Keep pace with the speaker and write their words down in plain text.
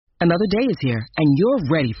Another day is here, and you're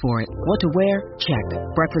ready for it. What to wear? Check.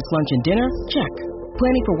 Breakfast, lunch, and dinner? Check.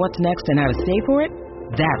 Planning for what's next and how to save for it?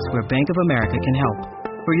 That's where Bank of America can help.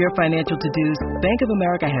 For your financial to-dos, Bank of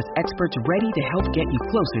America has experts ready to help get you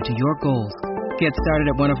closer to your goals. Get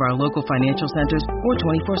started at one of our local financial centers or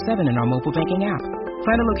 24/7 in our mobile banking app.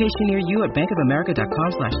 Find a location near you at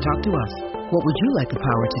bankofamerica.com/talktous. What would you like the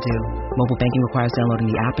power to do? Mobile banking requires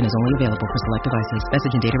downloading the app and is only available for select devices.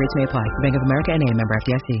 Message and data rates may apply. Bank of America N.A., member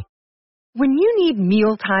FDIC. When you need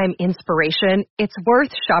mealtime inspiration, it's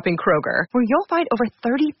worth shopping Kroger, where you'll find over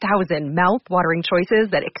 30,000 mouth-watering choices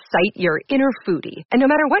that excite your inner foodie. And no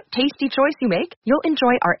matter what tasty choice you make, you'll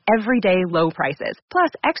enjoy our everyday low prices, plus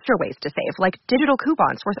extra ways to save, like digital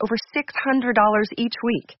coupons worth over $600 each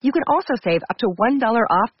week. You can also save up to $1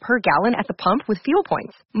 off per gallon at the pump with fuel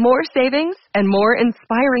points. More savings and more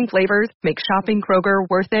inspiring flavors make shopping Kroger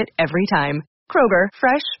worth it every time. Kroger,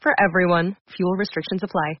 fresh for everyone. Fuel restrictions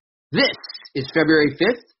apply. This is February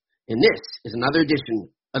 5th, and this is another edition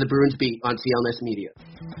of the Bruins Beat on CLNS Media.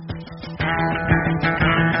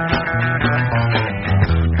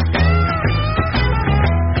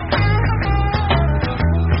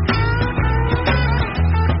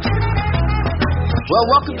 Well,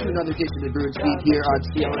 welcome to another edition of the Bruins Beat here on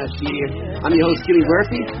CLNS Media. I'm your host, Jimmy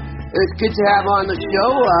Murphy. It's good to have on the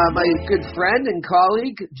show my good friend and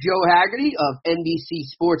colleague, Joe Haggerty of NBC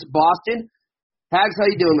Sports Boston. Hags, how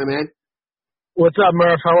you doing, my man? What's up,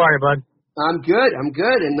 Murph? How are you, bud? I'm good.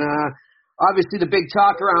 And obviously the big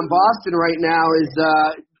talk around Boston right now is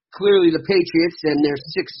clearly the Patriots and their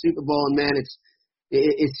 6th Super Bowl. And, man, it's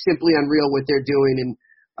simply unreal what they're doing. And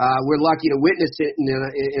we're lucky to witness it,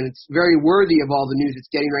 and it's very worthy of all the news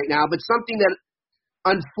it's getting right now. But something that,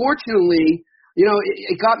 unfortunately,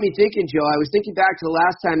 it got me thinking, Joe. I was thinking back to the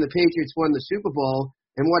last time the Patriots won the Super Bowl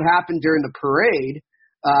and what happened during the parade.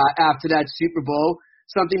 After that Super Bowl,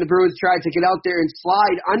 something the Bruins tried to get out there and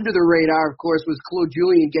slide under the radar, of course, was Claude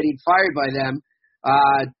Julien getting fired by them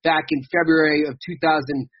back in February of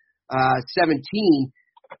 2017.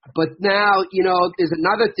 But now, there's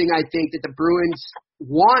another thing I think that the Bruins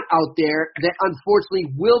want out there that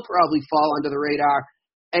unfortunately will probably fall under the radar,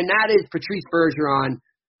 and that is Patrice Bergeron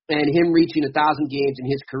and him reaching 1,000 games in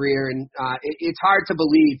his career. And it's hard to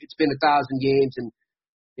believe it's been 1,000 games. And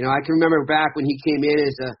I can remember back when he came in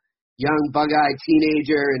as a young, bug-eyed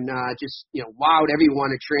teenager and just, wowed everyone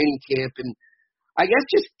at training camp. And I guess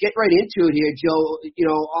just get right into it here, Joe.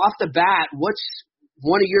 Off the bat, what's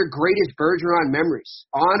one of your greatest Bergeron memories,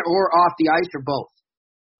 on or off the ice or both?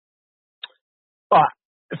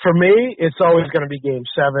 For me, it's always going to be Game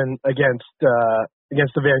 7 against the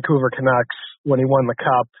Vancouver Canucks when he won the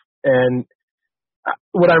Cup. And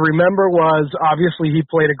what I remember was, obviously, he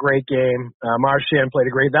played a great game. Marchand played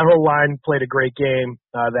a great. That whole line played a great game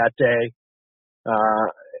that day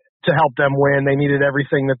to help them win. They needed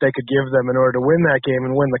everything that they could give them in order to win that game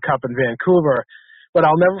and win the Cup in Vancouver. But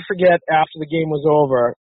I'll never forget after the game was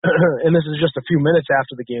over, and this is just a few minutes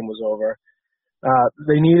after the game was over,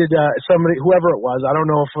 they needed somebody, whoever it was. I don't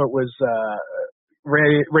know if it was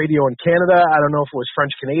radio in Canada. I don't know if it was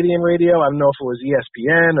French Canadian radio. I don't know if it was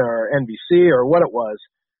ESPN or NBC or what it was.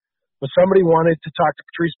 But somebody wanted to talk to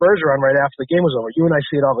Patrice Bergeron right after the game was over. You and I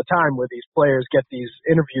see it all the time where these players get these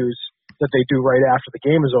interviews that they do right after the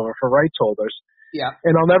game is over for rights holders. Yeah.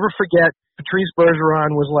 And I'll never forget, Patrice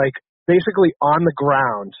Bergeron was basically on the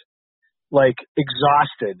ground,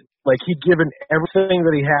 exhausted. He'd given everything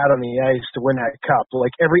that he had on the ice to win that Cup.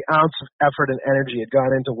 Every ounce of effort and energy had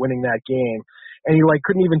gone into winning that game. And he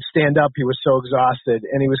couldn't even stand up. He was so exhausted,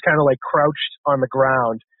 and he was kind of crouched on the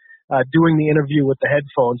ground, doing the interview with the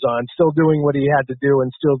headphones on, still doing what he had to do, and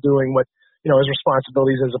still doing what his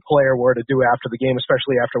responsibilities as a player were to do after the game,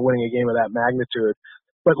 especially after winning a game of that magnitude.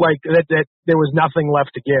 But that there was nothing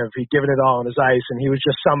left to give. He'd given it all on his ice, and he was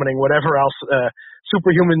just summoning whatever else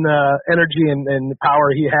superhuman energy and power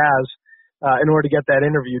he has in order to get that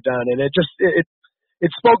interview done. And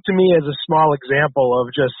it spoke to me as a small example of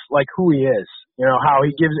just who he is. How he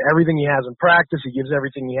gives everything he has in practice, he gives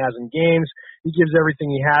everything he has in games, he gives everything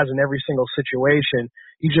he has in every single situation.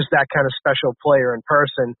 He's just that kind of special player in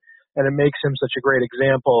person, and it makes him such a great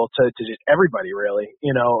example to just everybody, really,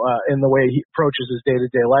 in the way he approaches his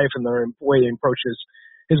day-to-day life and the way he approaches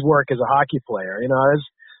his work as a hockey player. There's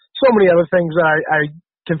so many other things that I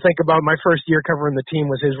can think about. My first year covering the team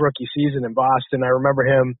was his rookie season in Boston. I remember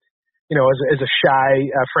him as a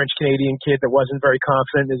shy French-Canadian kid that wasn't very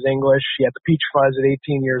confident in his English. He had the peach fuzz at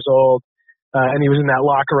 18 years old, and he was in that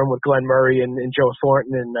locker room with Glenn Murray and Joe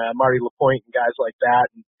Thornton and Marty Lapointe and guys like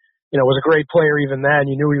that. And, was a great player even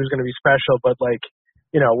then. You knew he was going to be special, but,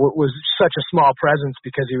 was such a small presence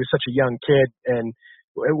because he was such a young kid. And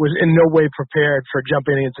was in no way prepared for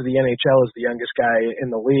jumping into the NHL as the youngest guy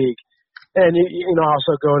in the league. And,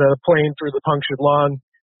 also go to playing through the punctured lung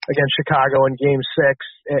against Chicago in Game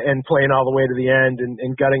 6 and playing all the way to the end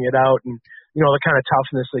and gutting it out. And, the kind of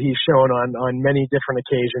toughness that he's shown on many different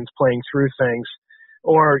occasions playing through things.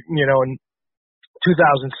 Or, in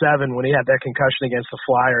 2007 when he had that concussion against the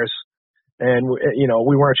Flyers, and,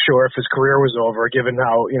 we weren't sure if his career was over, given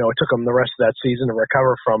how, it took him the rest of that season to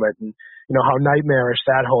recover from it, and, how nightmarish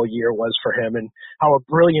that whole year was for him, and how a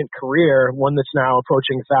brilliant career, one that's now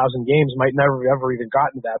approaching 1,000 games, might never have ever even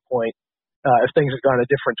gotten to that point if things had gone a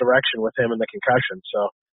different direction with him and the concussion. So,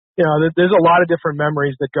 there's a lot of different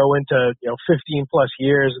memories that go into, 15-plus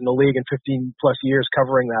years in the league and 15-plus years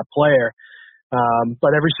covering that player.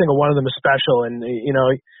 But every single one of them is special, and,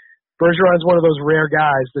 Bergeron's one of those rare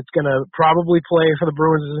guys that's going to probably play for the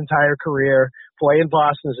Bruins his entire career, play in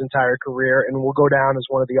Boston his entire career, and will go down as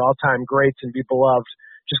one of the all-time greats and be beloved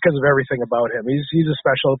just because of everything about him. He's a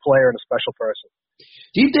special player and a special person.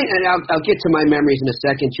 Do you think, and I'll get to my memories in a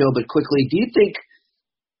second, Joe, but quickly, do you think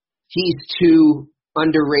he's too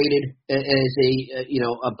underrated as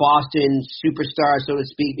a Boston superstar, so to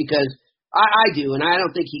speak? Because I do, and I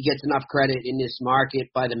don't think he gets enough credit in this market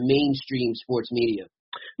by the mainstream sports media.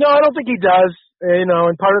 No, I don't think he does. And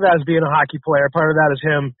part of that is being a hockey player. Part of that is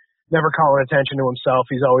him never calling attention to himself.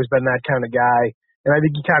 He's always been that kind of guy. And I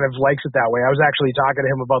think he kind of likes it that way. I was actually talking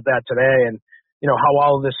to him about that today, and, how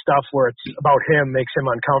all of this stuff where it's about him makes him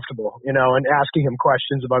uncomfortable, and asking him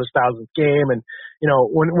questions about his 1,000th game. And,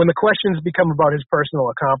 when the questions become about his personal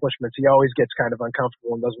accomplishments, he always gets kind of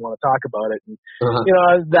uncomfortable and doesn't want to talk about it. And,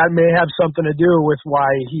 that may have something to do with why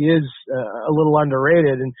he is a little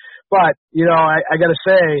underrated. But, I got to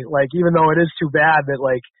say, even though it is too bad that,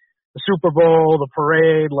 the Super Bowl, the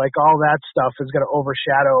parade, all that stuff is going to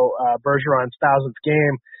overshadow Bergeron's 1,000th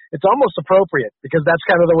game, it's almost appropriate because that's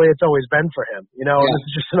kind of the way it's always been for him. And this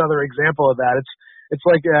is just another example of that. It's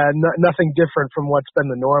like nothing different from what's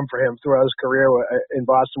been the norm for him throughout his career in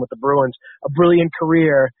Boston with the Bruins. A brilliant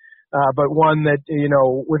career, but one that,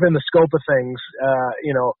 within the scope of things,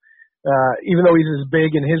 even though he's as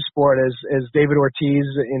big in his sport as David Ortiz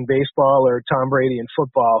in baseball or Tom Brady in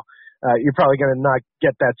football, you're probably going to not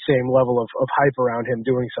get that same level of hype around him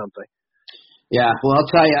doing something. Yeah, well, I'll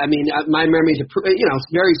tell you, I mean, my memories are,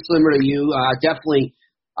 very similar to you. Definitely,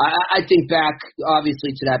 I think back,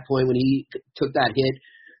 obviously, to that point when he took that hit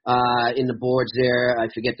in the boards there. I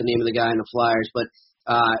forget the name of the guy in the Flyers, but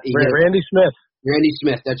Randy Smith. Randy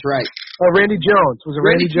Smith, that's right. Oh, Randy Jones. Was it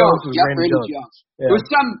Randy Jones? Yep, Randy Jones. Yeah. It was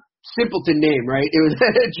some simpleton name, right? It was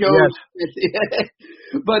Jones. Yes.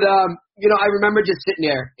 But, I remember just sitting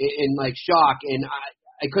there in shock, and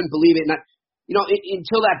I couldn't believe it. And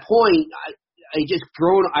until that point,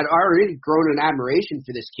 I'd already grown an admiration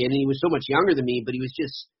for this kid, and he was so much younger than me, but he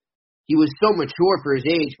was so mature for his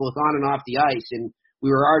age, both on and off the ice, and we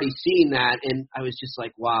were already seeing that, and I was just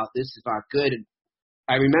like, wow, this is not good. And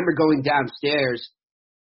I remember going downstairs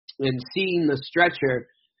and seeing the stretcher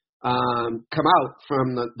come out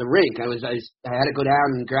from the rink. I had to go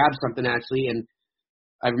down and grab something, actually, and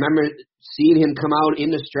I remember seeing him come out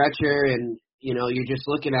in the stretcher, and, you're just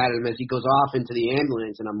looking at him as he goes off into the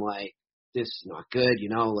ambulance, and I'm like, this is not good,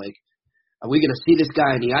 are we going to see this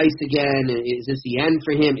guy on the ice again? Is this the end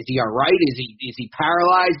for him? Is he all right? Is he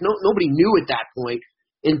paralyzed? Nobody knew at that point,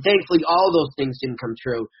 and thankfully all those things didn't come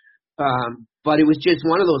true. But it was just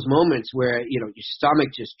one of those moments where, your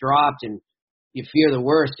stomach just dropped and you fear the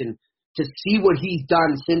worst. And to see what he's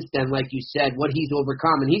done since then, like you said, what he's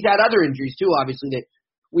overcome, and he's had other injuries too, obviously, that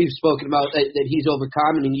we've spoken about that he's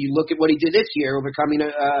overcome. And you look at what he did this year, overcoming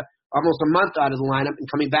almost a month out of the lineup and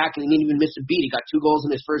coming back, and he didn't even miss a beat. He got 2 goals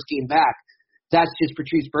in his first game back. That's just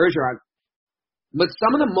Patrice Bergeron. But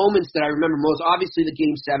some of the moments that I remember most, obviously the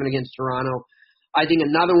Game 7 against Toronto. I think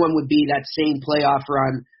another one would be that same playoff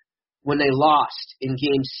run when they lost in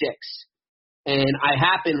Game 6. And I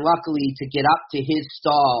happened, luckily, to get up to his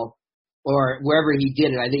stall or wherever he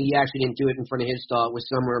did it. I think he actually didn't do it in front of his stall. It was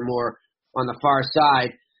somewhere more on the far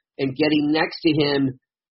side. And getting next to him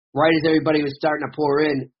right as everybody was starting to pour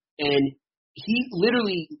in, and he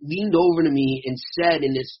literally leaned over to me and said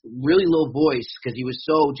in this really low voice, because he was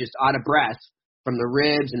so just out of breath from the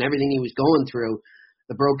ribs and everything he was going through,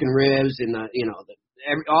 the broken ribs and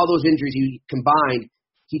all those injuries he combined,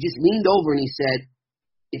 he just leaned over and he said,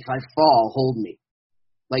 if I fall, hold me.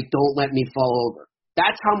 Don't let me fall over.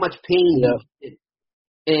 That's how much pain he did.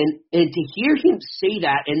 And to hear him say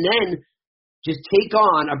that and then just take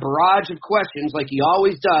on a barrage of questions like he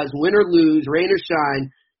always does, win or lose, rain or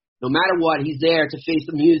shine, no matter what, he's there to face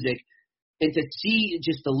the music. And to see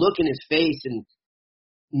just the look in his face and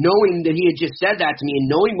knowing that he had just said that to me and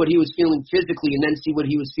knowing what he was feeling physically and then see what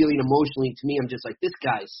he was feeling emotionally, to me, I'm just like, this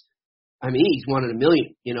guy's, he's one in a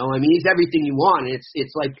million, he's everything you want. And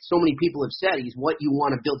it's like so many people have said, he's what you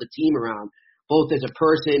want to build a team around, both as a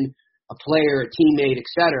person, a player, a teammate,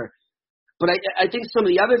 etc. But I think some of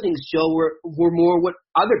the other things, Joe, were more what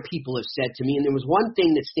other people have said to me. And there was one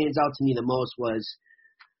thing that stands out to me the most was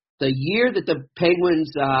the year that the Penguins,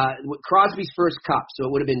 Crosby's first cup, so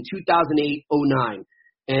it would have been 2008-09.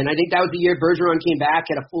 And I think that was the year Bergeron came back,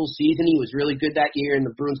 had a full season. He was really good that year, and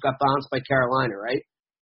the Bruins got bounced by Carolina, right?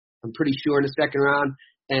 I'm pretty sure in the second round.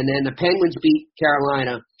 And then the Penguins beat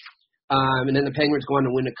Carolina, and then the Penguins go on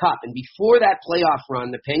to win the cup. And before that playoff run,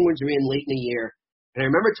 the Penguins were in late in the year. And I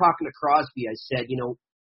remember talking to Crosby. I said,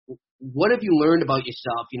 what have you learned about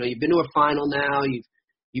yourself? You've been to a final now.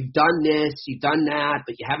 You've done this, you've done that,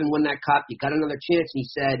 but you haven't won that cup. You got another chance. And he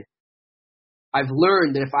said, I've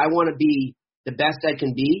learned that if I want to be the best I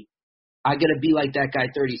can be, I got to be like that guy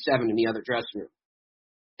 37 in the other dressing room.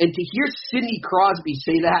 And to hear Sidney Crosby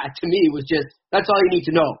say that to me was just, that's all you need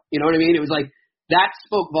to know. You know what I mean? It was like, that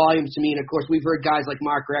spoke volumes to me. And of course, we've heard guys like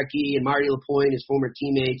Mark Recchi and Marty Lapointe, his former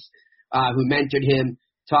teammates, who mentored him,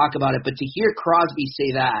 talk about it. But to hear Crosby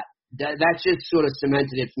say that just sort of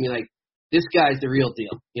cemented it for me, like, this guy's the real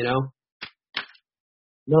deal,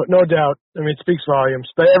 No doubt. It speaks volumes.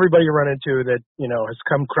 But everybody you run into that, has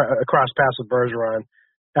come across paths with Bergeron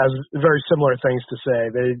has very similar things to say.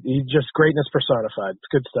 He's just greatness personified. It's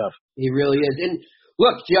good stuff. He really is. And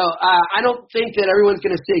look, Joe, I don't think that everyone's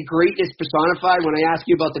going to say greatness personified when I ask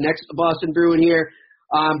you about the next Boston Bruin here.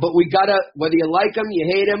 But we got to, whether you like him, you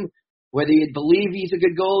hate him, whether you believe he's a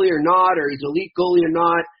good goalie or not, or he's an elite goalie or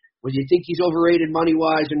not, whether you think he's overrated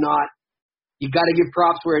money-wise or not, you got to give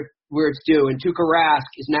props where it's due. And Tuukka Rask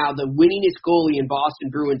is now the winningest goalie in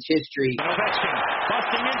Boston Bruins history. Ovechkin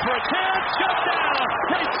busting in for a chance, shut down.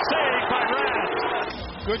 Great save by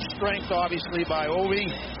Rask. Good strength, obviously, by Ovi,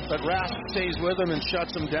 but Rask stays with him and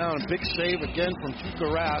shuts him down. Big save again from Tuukka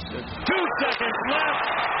Rask. 2 seconds left.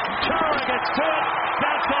 Chara gets to it.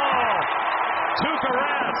 That's all. Tuukka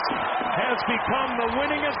Rask has become the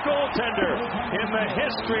winningest goaltender in the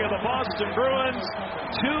history of the Boston Bruins.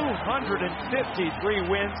 253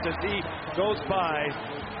 wins as he goes by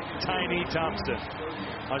Tiny Thompson.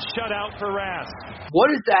 A shutout for Rask. What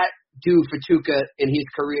does that do for Tuukka in his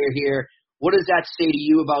career here? What does that say to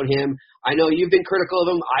you about him? I know you've been critical of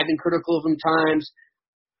him. I've been critical of him times.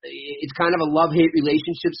 It's kind of a love-hate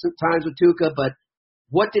relationship sometimes with Tuukka, but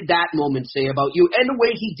what did that moment say about you and the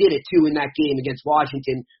way he did it, too, in that game against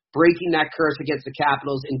Washington, breaking that curse against the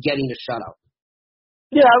Capitals and getting the shutout?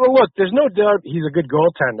 Yeah, well, look, there's no doubt he's a good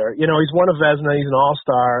goaltender. He's won a Vezina. He's an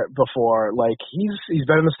all-star before. Like, he's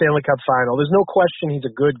been in the Stanley Cup final. There's no question he's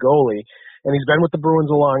a good goalie, and he's been with the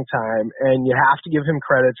Bruins a long time, and you have to give him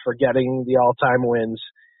credit for getting the all-time wins,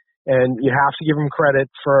 and you have to give him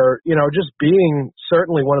credit for, just being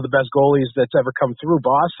certainly one of the best goalies that's ever come through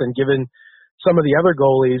Boston, given some of the other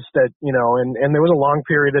goalies that, and there was a long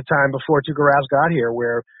period of time before Tuukka Rask got here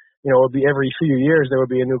where, it would be every few years there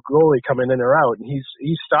would be a new goalie coming in or out, and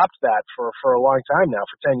he's stopped that for a long time now,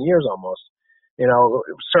 for 10 years almost.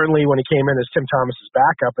 Certainly when he came in as Tim Thomas's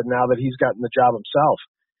backup, and now that he's gotten the job himself.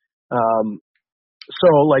 So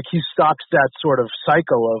like he's stopped that sort of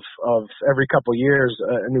cycle of every couple of years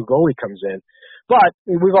a new goalie comes in. But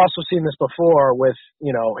we've also seen this before with,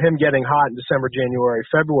 him getting hot in December, January,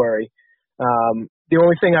 February. The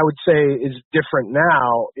only thing I would say is different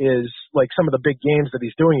now is like some of the big games that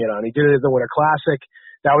he's doing it on. He did it at the Winter Classic.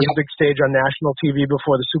 That was a big stage on national TV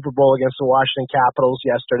before the Super Bowl against the Washington Capitals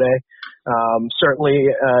yesterday. Certainly,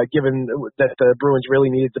 given that the Bruins really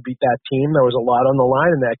needed to beat that team, there was a lot on the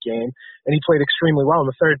line in that game, and he played extremely well. In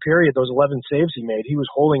the third period, those 11 saves he made, he was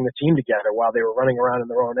holding the team together while they were running around in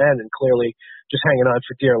their own end and clearly just hanging on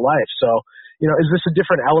for dear life. So, is this a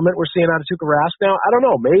different element we're seeing out of Tuukka Rask now? I don't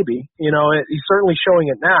know, maybe. He's certainly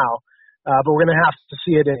showing it now. But we're going to have to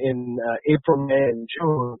see it in April, May, and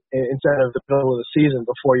June instead of the middle of the season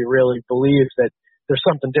before you really believe that there's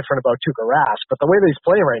something different about Tuukka Rask. But the way that he's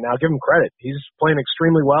playing right now, give him credit. He's playing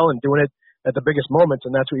extremely well and doing it at the biggest moments,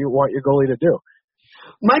 and that's what you want your goalie to do.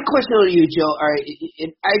 My question to you, Joe, all right,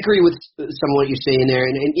 I agree with some of what you're saying there.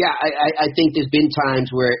 And yeah, I think there's been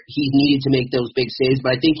times where he's needed to make those big saves,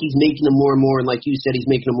 but I think he's making them more and more, and like you said, he's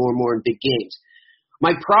making them more and more in big games.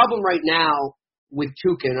 My problem right now with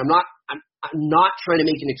Tuukka, and I'm not trying to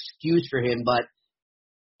make an excuse for him, but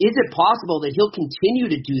is it possible that he'll continue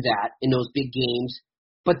to do that in those big games,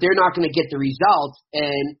 but they're not going to get the results,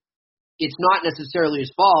 and it's not necessarily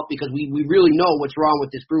his fault because we really know what's wrong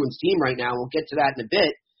with this Bruins team right now. We'll get to that in a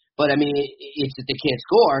bit, but I mean, it's that they can't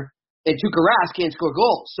score. and Tuukka Rask can't score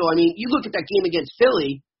goals. So, I mean, you look at that game against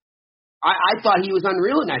Philly, I thought he was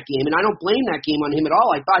unreal in that game, and I don't blame that game on him at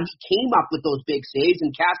all. I thought he came up with those big saves,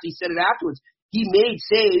 and Cassidy said it afterwards. He made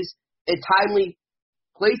saves at timely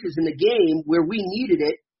places in the game where we needed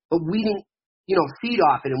it, but we didn't, feed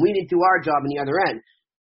off it, and we didn't do our job on the other end.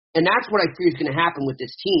 And that's what I fear is going to happen with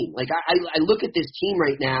this team. Like, I look at this team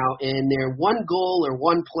right now, and they're one goal or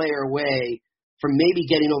one player away from maybe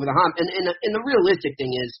getting over the hump. And the realistic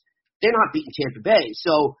thing is they're not beating Tampa Bay.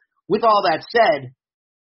 So with all that said,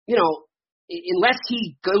 unless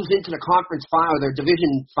he goes into the conference final, or their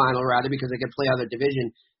division final rather, because they can play out of their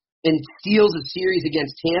division, and steals a series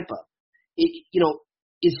against Tampa,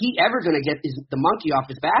 is he ever going to get the monkey off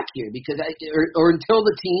his back here? Because or until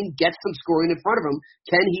the team gets some scoring in front of him,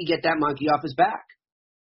 can he get that monkey off his back?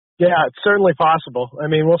 Yeah, it's certainly possible. I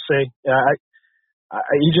mean, we'll see.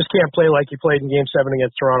 You just can't play like he played in Game 7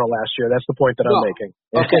 against Toronto last year. That's the point that I'm making.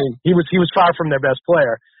 Okay. He was far from their best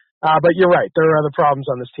player. But you're right. There are other problems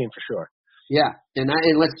on this team for sure. Yeah, and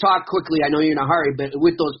let's talk quickly. I know you're in a hurry, but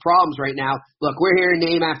with those problems right now, look, we're hearing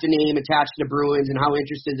name after name attached to the Bruins and how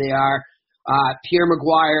interested they are. Pierre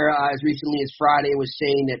Maguire, as recently as Friday, was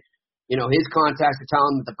saying that, his contacts are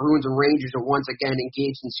telling him that the Bruins and Rangers are once again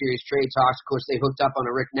engaged in serious trade talks. Of course, they hooked up on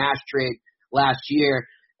a Rick Nash trade last year,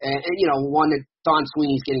 and one that Don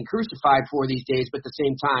Sweeney's getting crucified for these days, but at the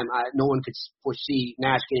same time, no one could foresee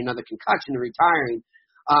Nash getting another concussion and retiring.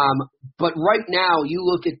 But right now, you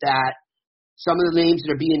look at that, some of the names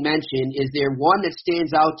that are being mentioned, is there one that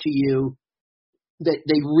stands out to you that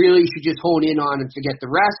they really should just hone in on and forget the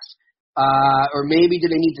rest? Or maybe do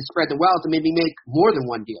they need to spread the wealth and maybe make more than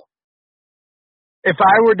one deal? If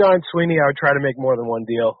I were Don Sweeney, I would try to make more than one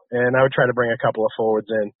deal, and I would try to bring a couple of forwards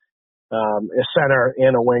in, a center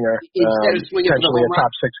and a winger, potentially a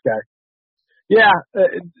top six guy. Yeah.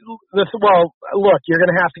 Well, look, you're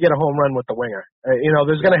going to have to get a home run with the winger.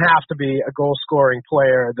 There's going to have to be a goal-scoring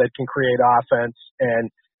player that can create offense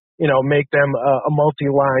and, make them a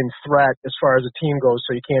multi-line threat as far as a team goes.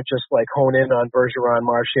 So you can't just hone in on Bergeron,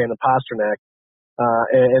 Marchand, and Pastrnak.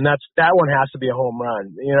 And that one has to be a home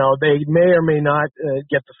run. They may or may not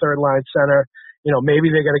get the third-line center.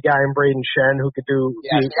 Maybe they got a guy in Braden Shen who could do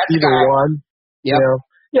either one. Yep.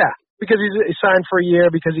 Yeah. Because he's signed for a year,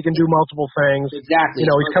 because he can do multiple things. Exactly.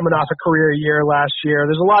 He's coming off a career year last year.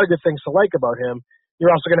 There's a lot of good things to like about him. You're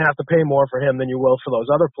also going to have to pay more for him than you will for those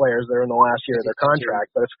other players that are in the last year of their contract.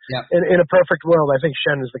 But in a perfect world, I think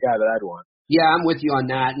Shen is the guy that I'd want. Yeah, I'm with you on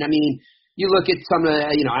that. And I mean, you look at some of the,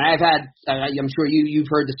 I'm sure you've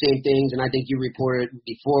heard the same things, and I think you reported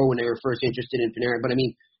before when they were first interested in Panarin. But I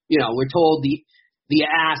mean, we're told the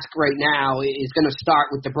ask right now is going to start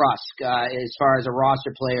with DeBrusk as far as a roster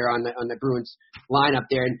player on the Bruins lineup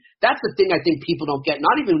there. And that's the thing I think people don't get,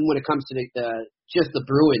 not even when it comes to just the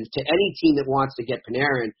Bruins, to any team that wants to get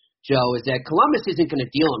Panarin, Joe, is that Columbus isn't going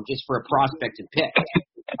to deal him just for a prospect and pick.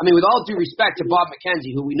 I mean, with all due respect to Bob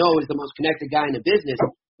McKenzie, who we know is the most connected guy in the business,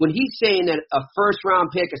 when he's saying that a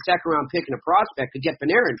first-round pick, a second-round pick, and a prospect could get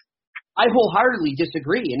Panarin, I wholeheartedly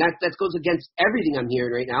disagree. And that goes against everything I'm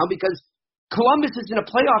hearing right now, because Columbus is in a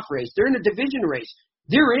playoff race. They're in a division race.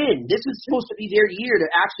 They're in. This is supposed to be their year to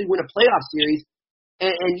actually win a playoff series.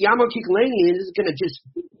 And Jarmo Kekalainen is going to just,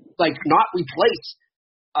 not replace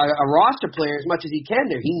a roster player as much as he can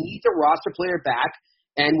there. He needs a roster player back.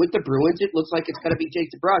 And with the Bruins, it looks like it's going to be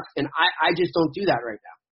Jake DeBrusk. And I just don't do that right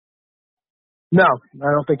No, now.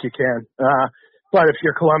 I don't think you can. But if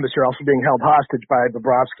you're Columbus, you're also being held hostage by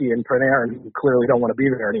Bobrovsky and Panarin, who clearly don't want to be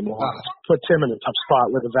there anymore. Puts him in a tough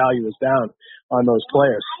spot where the value is down on those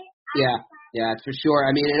players. Yeah, that's for sure.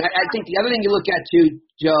 I mean, and I think the other thing you look at too,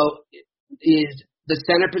 Joe, is the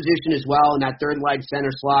center position as well in that third-line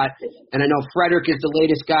center slot. And I know Frederick is the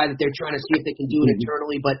latest guy that they're trying to see if they can do it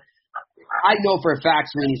internally, but I know for a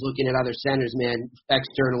fact when he's looking at other centers, man,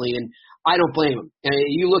 externally, and I don't blame him. And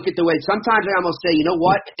you look at the way, sometimes I almost say, you know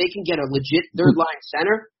what, if they can get a legit third-line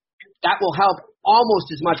center, that will help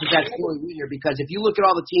almost as much as that scoring leader, because if you look at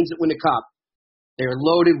all the teams that win the Cup, they're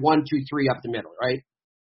loaded 1, 2, 3 up the middle, right?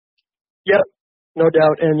 Yep, no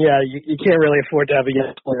doubt. And, you can't really afford to have a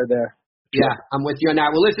young player there. Yeah, I'm with you on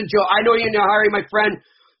that. Well, listen, Joe, I know you're in a hurry, my friend.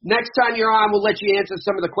 Next time you're on, we'll let you answer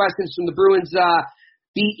some of the questions from the Bruins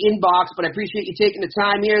beat inbox, but I appreciate you taking the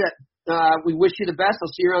time here. We wish you the best.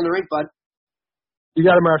 I'll see you around the rink, bud. You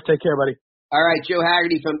got it, Murph. Take care, buddy. All right, Joe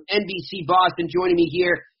Haggerty from NBC Boston joining me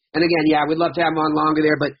here. And again, we'd love to have him on longer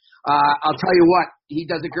there, but I'll tell you what, he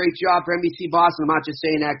does a great job for NBC Boston. I'm not just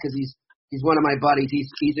saying that because he's one of my buddies.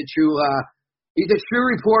 He's a true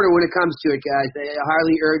reporter when it comes to it, guys. I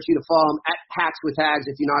highly urge you to follow him at Hacks with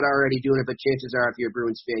Hags if you're not already doing it, but chances are if you're a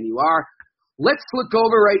Bruins fan, you are. let's look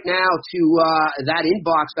over right now to that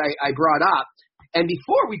inbox I brought up. And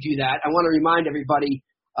before we do that, I want to remind everybody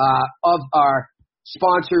of our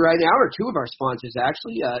sponsor right now, or two of our sponsors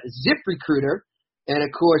actually, ZipRecruiter. And,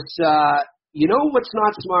 of course, you know what's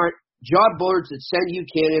not smart? Job boards that send you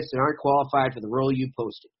candidates that aren't qualified for the role you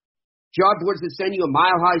posted. Job boards that send you a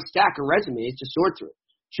mile-high stack of resumes to sort through.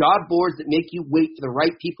 Job boards that make you wait for the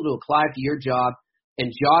right people to apply for your job.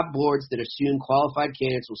 And job boards that assume qualified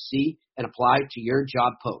candidates will see and apply to your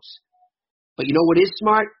job posts. But you know what is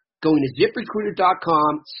smart? Going to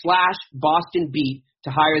ZipRecruiter.com/BostonBeat to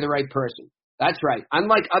hire the right person. That's right.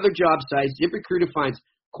 Unlike other job sites, ZipRecruiter finds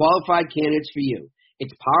qualified candidates for you.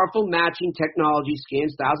 Its powerful matching technology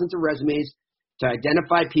scans thousands of resumes to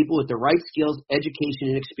identify people with the right skills, education,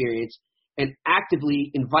 and experience, and actively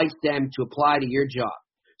invites them to apply to your job.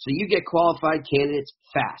 So you get qualified candidates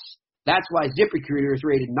fast. That's why ZipRecruiter is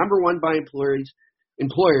rated #1 by employers in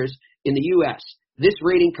the U.S. This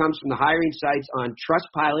rating comes from the hiring sites on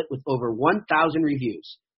Trustpilot with over 1,000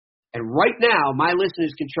 reviews. And right now, my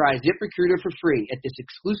listeners can try ZipRecruiter for free at this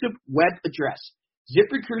exclusive web address,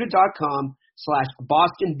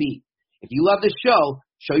 ZipRecruiter.com/BostonBeat. If you love this show,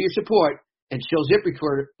 show your support and show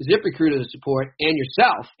ZipRecruiter the support and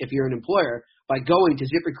yourself, if you're an employer, by going to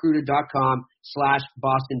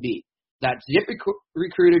ZipRecruiter.com/BostonBeat. That's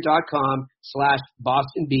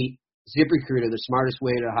ZipRecruiter.com/BostonBeat. ZipRecruiter, the smartest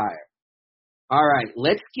way to hire. All right,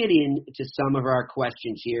 let's get into some of our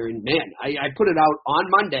questions here. And, man, I put it out on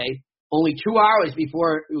Monday, only 2 hours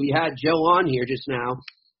before we had Joe on here just now.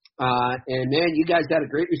 And, man, you guys had a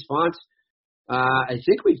great response. I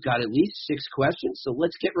think we've got at least 6 questions, so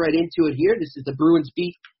let's get right into it here. This is the Bruins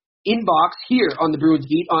Beat inbox here on the Bruins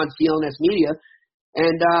Beat on CLNS Media.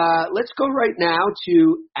 And let's go right now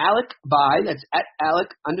to Alec By. That's at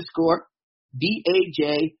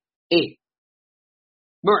Alec_BAJ8.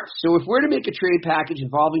 Murph, so if we're to make a trade package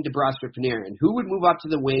involving DeBrusk or Panarin, who would move up to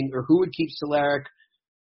the wing, or who would keep Cehlarik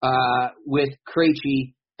with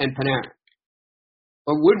Krejci and Panarin?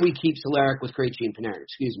 Or would we keep Cehlarik with Krejci and Panarin?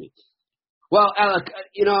 Excuse me. Well, Alec,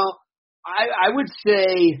 I would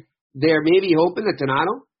say they're maybe hoping that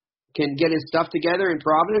Donato can get his stuff together in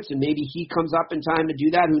Providence, and maybe he comes up in time to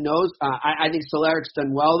do that. Who knows? I think Cehlarek's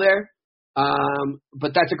done well there.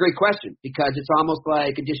 But that's a great question, because it's almost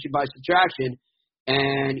like addition by subtraction,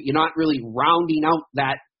 and you're not really rounding out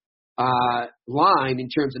that line in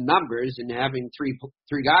terms of numbers and having three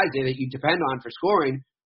guys there that you depend on for scoring.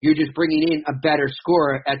 You're just bringing in a better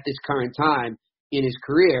scorer at this current time in his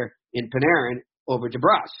career in Panarin over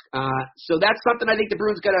DeBrusk. So that's something I think the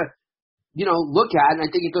Bruins got to, look at. And I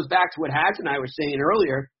think it goes back to what Haz and I were saying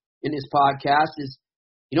earlier in this podcast is,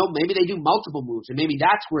 maybe they do multiple moves, and maybe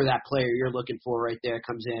that's where that player you're looking for right there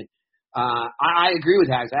comes in. I agree with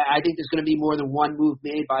Hags. I think there's going to be more than one move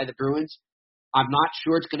made by the Bruins. I'm not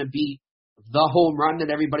sure it's going to be the home run that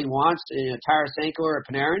everybody wants in a Tarasenko or a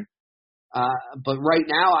Panarin. But right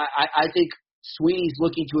now, I think Sweeney's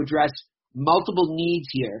looking to address multiple needs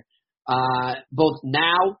here, both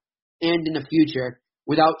now and in the future,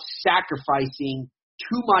 without sacrificing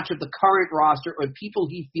too much of the current roster or people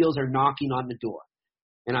he feels are knocking on the door.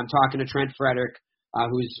 And I'm talking to Trent Frederick,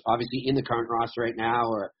 who's obviously in the current roster right now,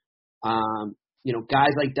 or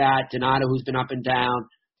guys like that, Donato, who's been up and down.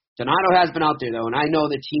 Donato has been out there, though, and I know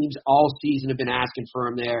the teams all season have been asking for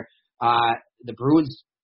him there. The Bruins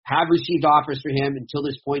have received offers for him. Until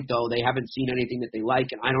this point, though, they haven't seen anything that they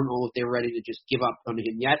like, and I don't know if they're ready to just give up on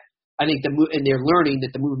him yet. I think and they're learning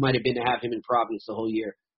that the move might have been to have him in Providence the whole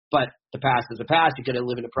year. But the past is the past. You got to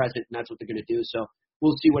live in the present, and that's what they're going to do. So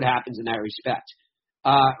we'll see what happens in that respect.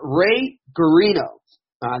 Ray Garino,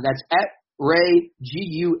 that's at Ray,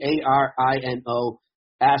 Guarino,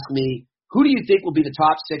 asked me, who do you think will be the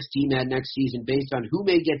top 6 team at next season based on who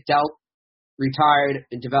may get dealt, retired,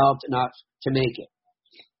 and developed enough to make it?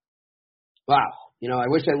 Wow. I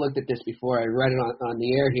wish I looked at this before I read it on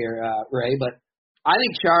the air here, Ray, but I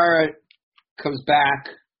think Chara comes back,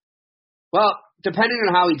 well, depending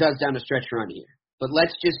on how he does down the stretch run here. But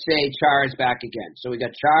let's just say Chara's back again. So we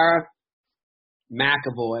got Chara,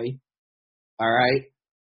 McAvoy, all right?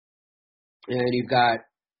 And you've got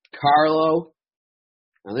Carlo.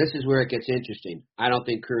 Now, this is where it gets interesting. I don't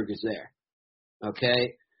think Krug is there,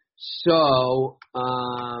 okay? So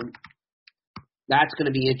that's going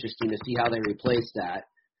to be interesting to see how they replace that.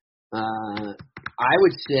 I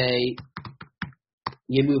would say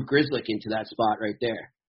you move Grzelcyk into that spot right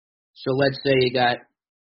there. So let's say you got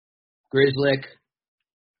Grzelcyk,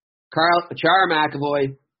 Chara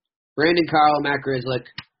McAvoy, Brandon Carlo, Matt Grzelcyk,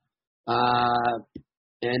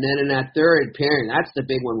 and then in that third pairing, that's the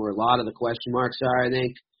big one where a lot of the question marks are, I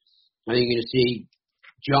think. I think you're going to see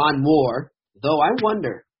John Moore Though I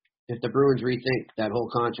wonder if the Bruins rethink that whole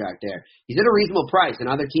contract there. He's at a reasonable price, and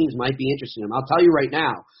other teams might be interested in him. I'll tell you right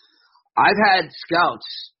now, I've had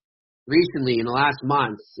scouts recently in the last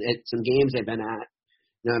month at some games I've been at.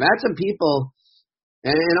 I've had some people,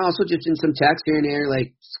 and also just in some text here and there,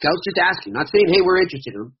 like scouts just asking, not saying, hey, we're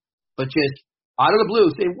interested in him, but just out of the blue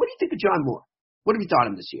saying, what do you think of John Moore? What have you thought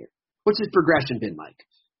of him this year? What's his progression been like?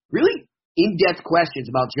 Really in-depth questions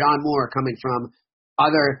about John Moore coming from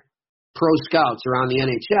other pro scouts around the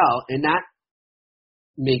NHL, and that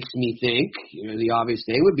makes me think, the obvious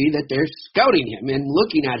thing would be that they're scouting him and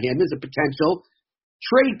looking at him as a potential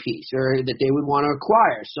trade piece or that they would want to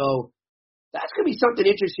acquire. So that's going to be something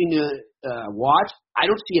interesting to watch. I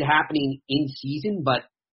don't see it happening in season, but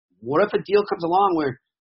what if a deal comes along where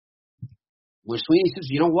Sweeney says,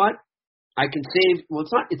 you know what, I can save. Well,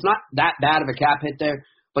 it's not that bad of a cap hit there,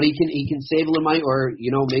 but he can save a little money, or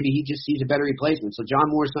maybe he just sees a better replacement. So John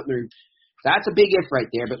Moore is something. That's a big if right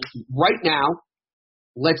there. But right now,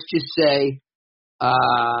 let's just say,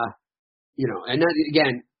 and then,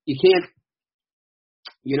 again, you can't,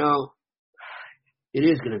 it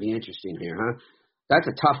is going to be interesting here, huh? That's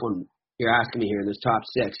a tough one you're asking me here in this top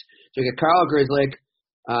six. So we got Carl Grzelcyk,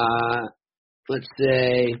 let's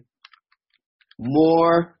say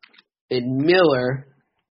Moore and Miller.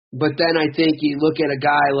 But then I think you look at a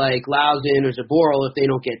guy like Lauzon or Zaboral, if they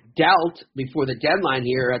don't get dealt before the deadline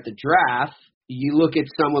here at the draft, you look at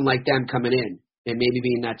someone like them coming in and maybe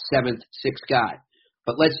being that 7th, 6th guy.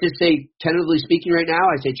 But let's just say, tentatively speaking right now,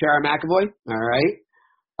 I say Chara McAvoy, all right?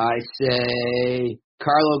 I say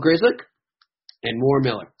Carlo Grzelcyk and Moore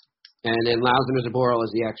Miller. And then Lauzon or Zaboral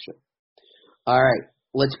as the extra. All right,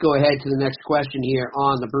 let's go ahead to the next question here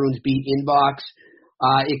on the Bruins Beat inbox.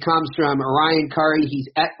 It comes from Ryan Curry. He's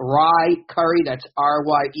at Rye Curry. That's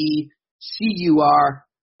RYECURRRIE.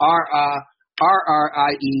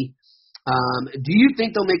 Do you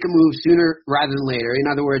think they'll make a move sooner rather than later? In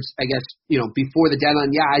other words, I guess, before the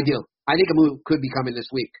deadline. Yeah, I do. I think a move could be coming this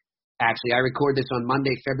week. Actually, I record this on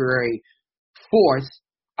Monday, February 4th.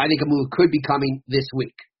 I think a move could be coming this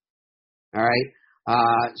week. All right.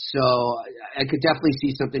 So I could definitely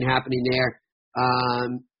see something happening there.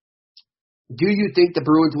 Do you think the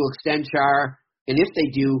Bruins will extend Char? And if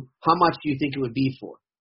they do, how much do you think it would be for?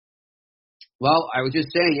 Well, I was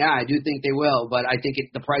just saying, yeah, I do think they will, but I think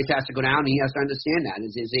the price has to go down, and he has to understand that.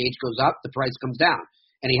 As his age goes up, the price comes down.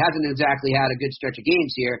 And he hasn't exactly had a good stretch of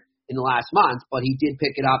games here in the last month, but he did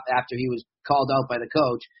pick it up after he was called out by the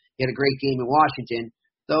coach. He had a great game in Washington,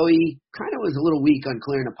 though he kind of was a little weak on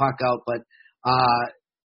clearing the puck out, but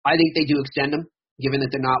I think they do extend him, given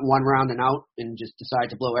that they're not one round and out and just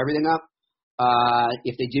decide to blow everything up.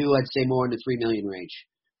 If they do, I'd say more in the $3 million range,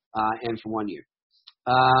 and for 1 year.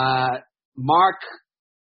 Mark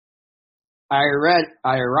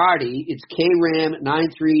Irati, it's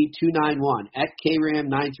KRAM93291, at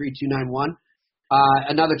KRAM93291.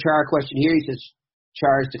 Another Char question here. He says,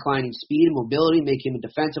 Char's declining speed and mobility make him a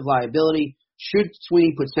defensive liability. Should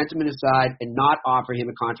Sweeney put sentiment aside and not offer him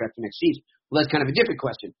a contract for next season? Well, that's kind of a different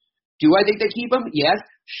question. Do I think they keep him? Yes.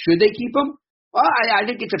 Should they keep him? Well, I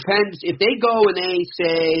think it depends. If they go and they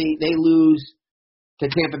say they lose to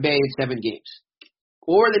Tampa Bay in 7 games,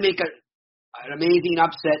 or they make an amazing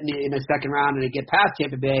upset in the second round and they get past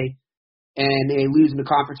Tampa Bay and they lose in the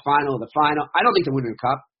conference final or the final, I don't think they're winning the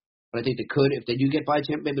cup, but I think they could if they do get by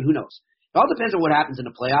Tampa Bay, but who knows? It all depends on what happens in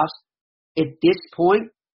the playoffs. At this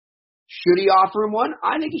point, should he offer him one?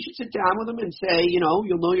 I think he should sit down with him and say,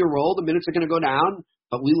 you'll know your role. The minutes are going to go down,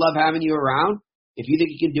 but we love having you around. If you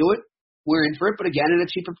think you can do it, we're in for it, but again, at a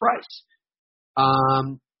cheaper price.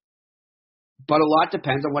 But a lot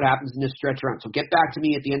depends on what happens in this stretch run. So get back to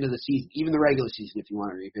me at the end of the season, even the regular season, if you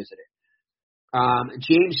want to revisit it.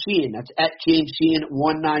 James Sheehan, that's at James Sheehan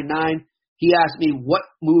 199. He asked me, what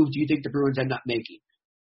move do you think the Bruins end up making?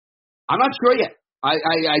 I'm not sure yet.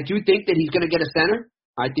 I do think that he's going to get a center.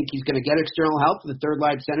 I think he's going to get external help for the third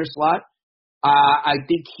line center slot. I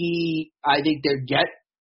think they'll get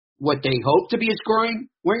what they hope to be a scoring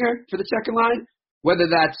winger for the second line, whether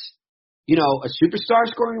that's, a superstar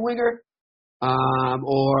scoring winger,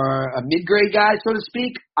 or a mid-grade guy, so to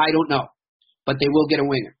speak. I don't know, but they will get a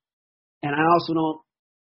winger. And I also don't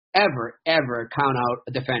ever count out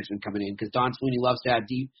a defenseman coming in, because Don Sweeney loves to have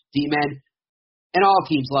D-men, and all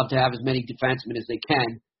teams love to have as many defensemen as they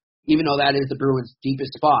can, even though that is the Bruins'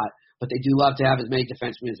 deepest spot. But they do love to have as many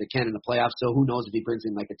defensemen as they can in the playoffs, so who knows if he brings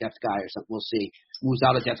in like a depth guy or something. We'll see. Moves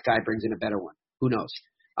out a depth guy, brings in a better one. Who knows?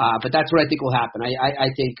 But that's what I think will happen. I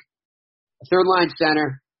think a third-line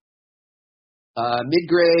center,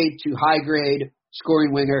 mid-grade to high-grade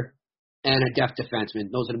scoring winger, and a depth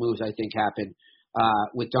defenseman. Those are the moves I think happen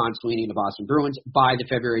with Don Sweeney and the Boston Bruins by the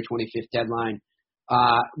February 25th deadline.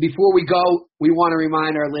 Before we go, we want to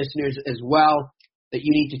remind our listeners as well that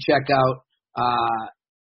you need to check out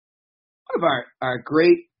one of our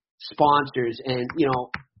great sponsors. And,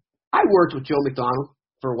 I worked with Joe McDonald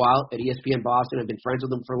for a while at ESPN Boston. I've been friends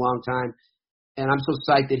with him for a long time. And I'm so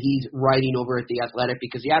psyched that he's writing over at The Athletic,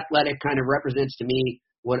 because The Athletic kind of represents to me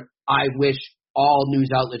what I wish all news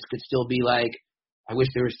outlets could still be like. I wish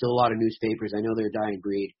there were still a lot of newspapers. I know they're a dying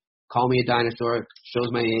breed. Call me a dinosaur.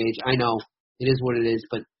 Shows my age. I know. It is what it is.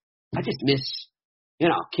 But I just miss,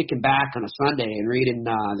 kicking back on a Sunday and reading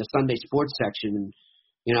the Sunday sports section. And,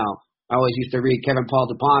 I always used to read Kevin Paul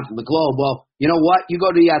DuPont from the Globe. Well, you know what? You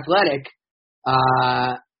go to The Athletic,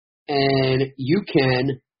 and you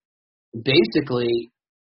can basically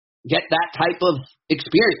get that type of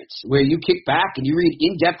experience where you kick back and you read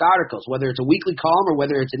in-depth articles, whether it's a weekly column or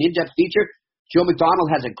whether it's an in-depth feature. Joe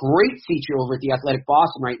McDonald has a great feature over at The Athletic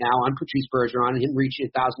Boston right now on Patrice Bergeron and him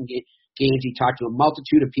reaching 1,000 games. He talked to a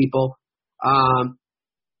multitude of people.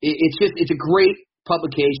 It's a great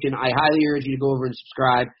publication. I highly urge you to go over and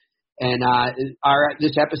subscribe. And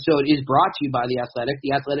this episode is brought to you by The Athletic.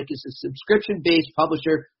 The Athletic is a subscription-based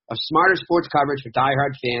publisher of smarter sports coverage for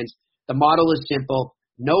diehard fans. The model is simple: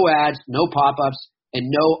 no ads, no pop-ups, and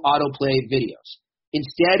no autoplay videos.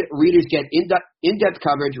 Instead, readers get in-depth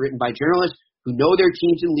coverage written by journalists who know their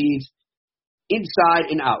teams and leagues inside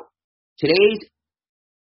and out. Today's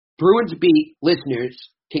Bruins Beat listeners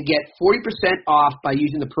can get 40% off by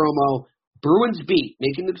using the promo Bruins Beat,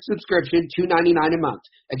 making the subscription $2.99 a month.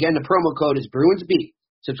 Again, the promo code is Bruins Beat.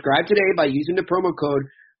 Subscribe today by using the promo code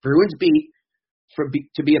Bruins Beat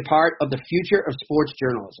to be a part of the future of sports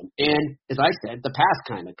journalism. And as I said, the past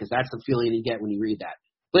kind of, because that's the feeling you get when you read that.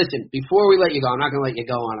 Listen, before we let you go, I'm not going to let you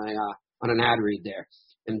go on an ad read there.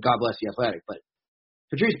 And God bless The Athletic. But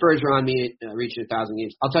Patrice Bergeron reaching 1,000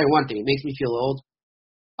 games. I'll tell you one thing. It makes me feel old.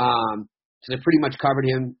 Because I pretty much covered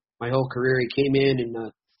him my whole career. He came in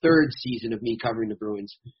the third season of me covering the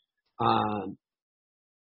Bruins. And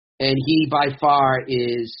he by far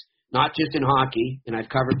is not just in hockey, and I've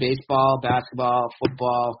covered baseball, basketball,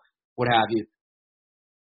 football, what have you,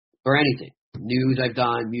 or anything. News I've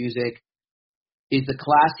done, music. Is the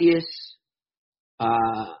classiest,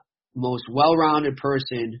 most well-rounded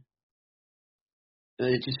person.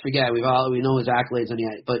 Just forget, we know his accolades on the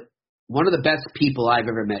end, but one of the best people I've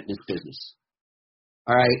ever met in this business.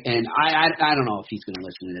 All right, and I don't know if he's going to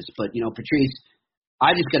listen to this, but, Patrice,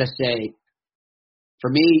 I just got to say, for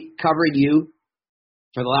me, covering you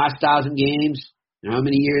for the last 1,000 games, how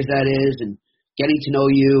many years that is, and getting to know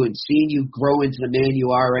you and seeing you grow into the man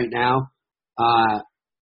you are right now,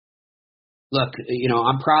 look,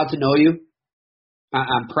 I'm proud to know you.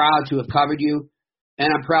 I'm proud to have covered you,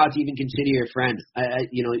 and I'm proud to even consider you a friend.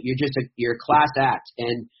 You're a class act,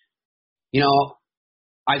 and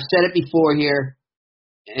I've said it before here,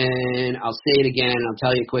 and I'll say it again. I'll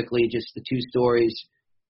tell you quickly just the two stories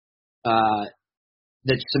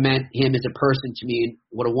that cement him as a person to me, and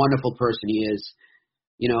what a wonderful person he is.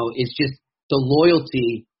 It's just the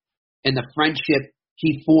loyalty and the friendship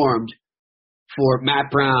he formed for Matt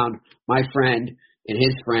Brown, my friend, and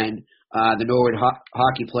his friend, the Norwood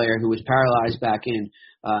hockey player who was paralyzed back in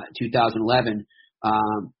 2011,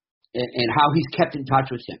 and how he's kept in touch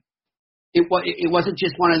with him. It wasn't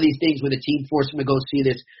just one of these things where the team forced him to go see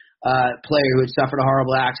this player who had suffered a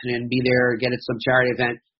horrible accident and be there or get at some charity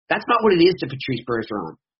event. That's not what it is to Patrice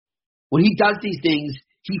Bergeron. When he does these things,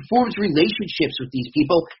 he forms relationships with these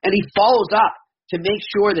people, and he follows up to make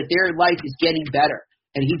sure that their life is getting better.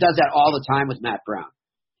 And he does that all the time with Matt Brown.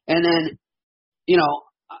 And then,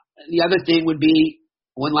 the other thing would be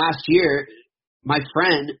when last year, my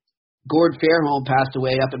friend, Gord Fairholm, passed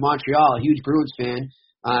away up in Montreal, a huge Bruins fan,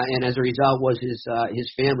 and as a result was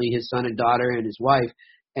his family, his son and daughter and his wife.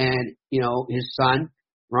 And, his son,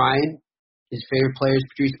 Ryan, his favorite player is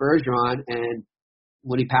Patrice Bergeron, and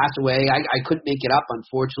when he passed away, I couldn't make it up,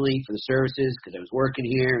 unfortunately, for the services because I was working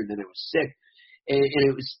here, and then I was sick. And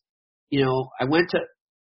it was, I went to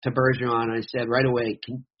Bergeron, and I said right away,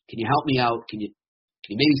 can you help me out? Can you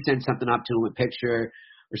maybe send something up to him, a picture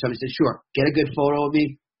or something? He said, sure, get a good photo of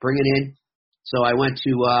me, bring it in. So I went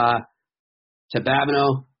to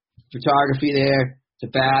Babineau Photography there, to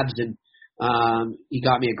Babs, and he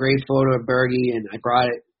got me a great photo of Bergie, and I brought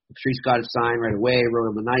it. Patrice got it signed right away,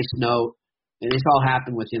 wrote him a nice note, and this all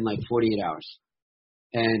happened within like 48 hours.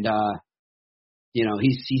 And,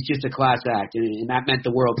 he's just a class act, and that meant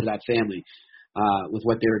the world to that family with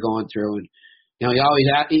what they were going through. And,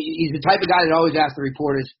 he's the type of guy that always asks the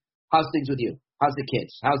reporters, how's things with you? How's the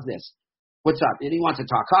kids? How's this? What's up? And he wants to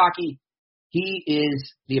talk hockey. he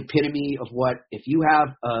is the epitome of what, if you have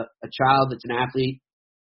a child that's an athlete,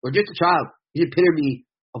 or just a child, he's the epitome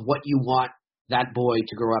of what you want that boy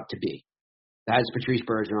to grow up to be. That is Patrice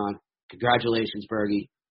Bergeron. Congratulations, Bergie.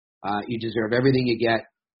 You deserve everything you get,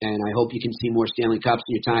 and I hope you can see more Stanley Cups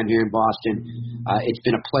in your time here in Boston. It's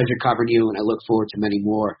been a pleasure covering you, and I look forward to many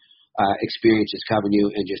more experiences covering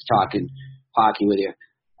you and just talking hockey with you.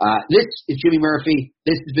 This is Jimmy Murphy.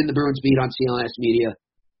 This has been the Bruins Beat on CLNS Media.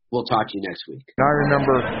 We'll talk to you next week. I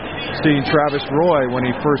remember seeing Travis Roy when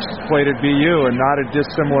he first played at BU and not a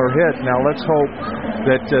dissimilar hit. Now let's hope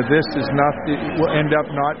that this is not, it will end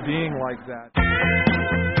up not being like that.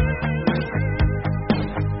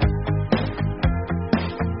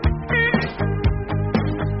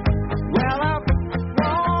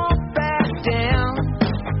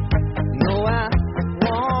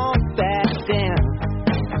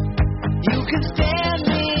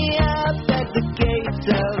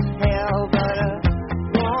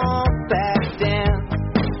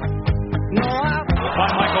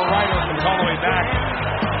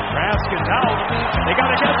 They got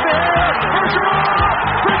to get there. Bergeron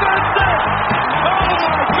prevents it. Oh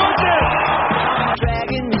my goodness!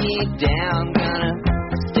 Dragging me down, gonna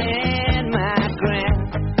stand my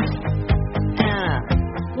ground, and I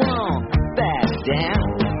won't back down.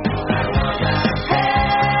 Hey,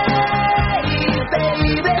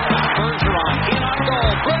 baby, Bergeron in on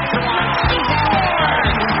goal. Bergeron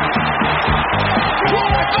scores.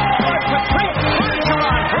 What a goal by Patrice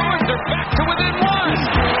Bergeron! Bruins are back to within one.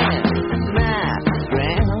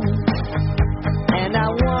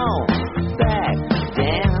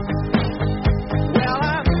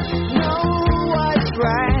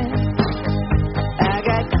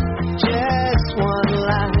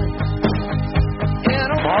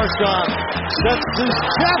 Sets his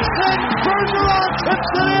Jackson. Bergeron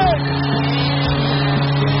tips it in.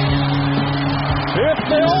 If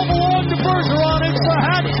they all belong to Bergeron, it's a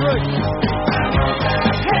hat trick.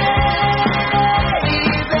 Hey,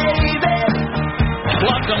 baby.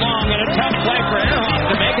 Plugged along and a tough play for Ehrhoff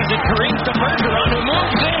to make as it careened to Bergeron, who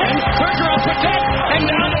moves in. Bergeron protects, and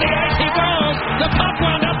down to the ice he goes. The puck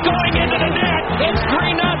wound up going into the net. It's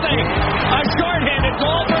 3-0. A shorthanded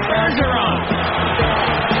goal for Bergeron.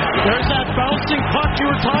 There's that bouncing puck you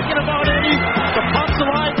were talking about, Eddie. The puck's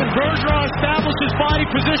alive, and Bergeron establishes body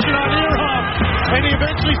position on Ehrhoff, and he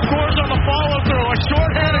eventually scores on the follow-through. A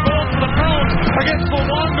shorthanded goal for the Bruins against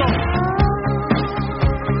Luongo.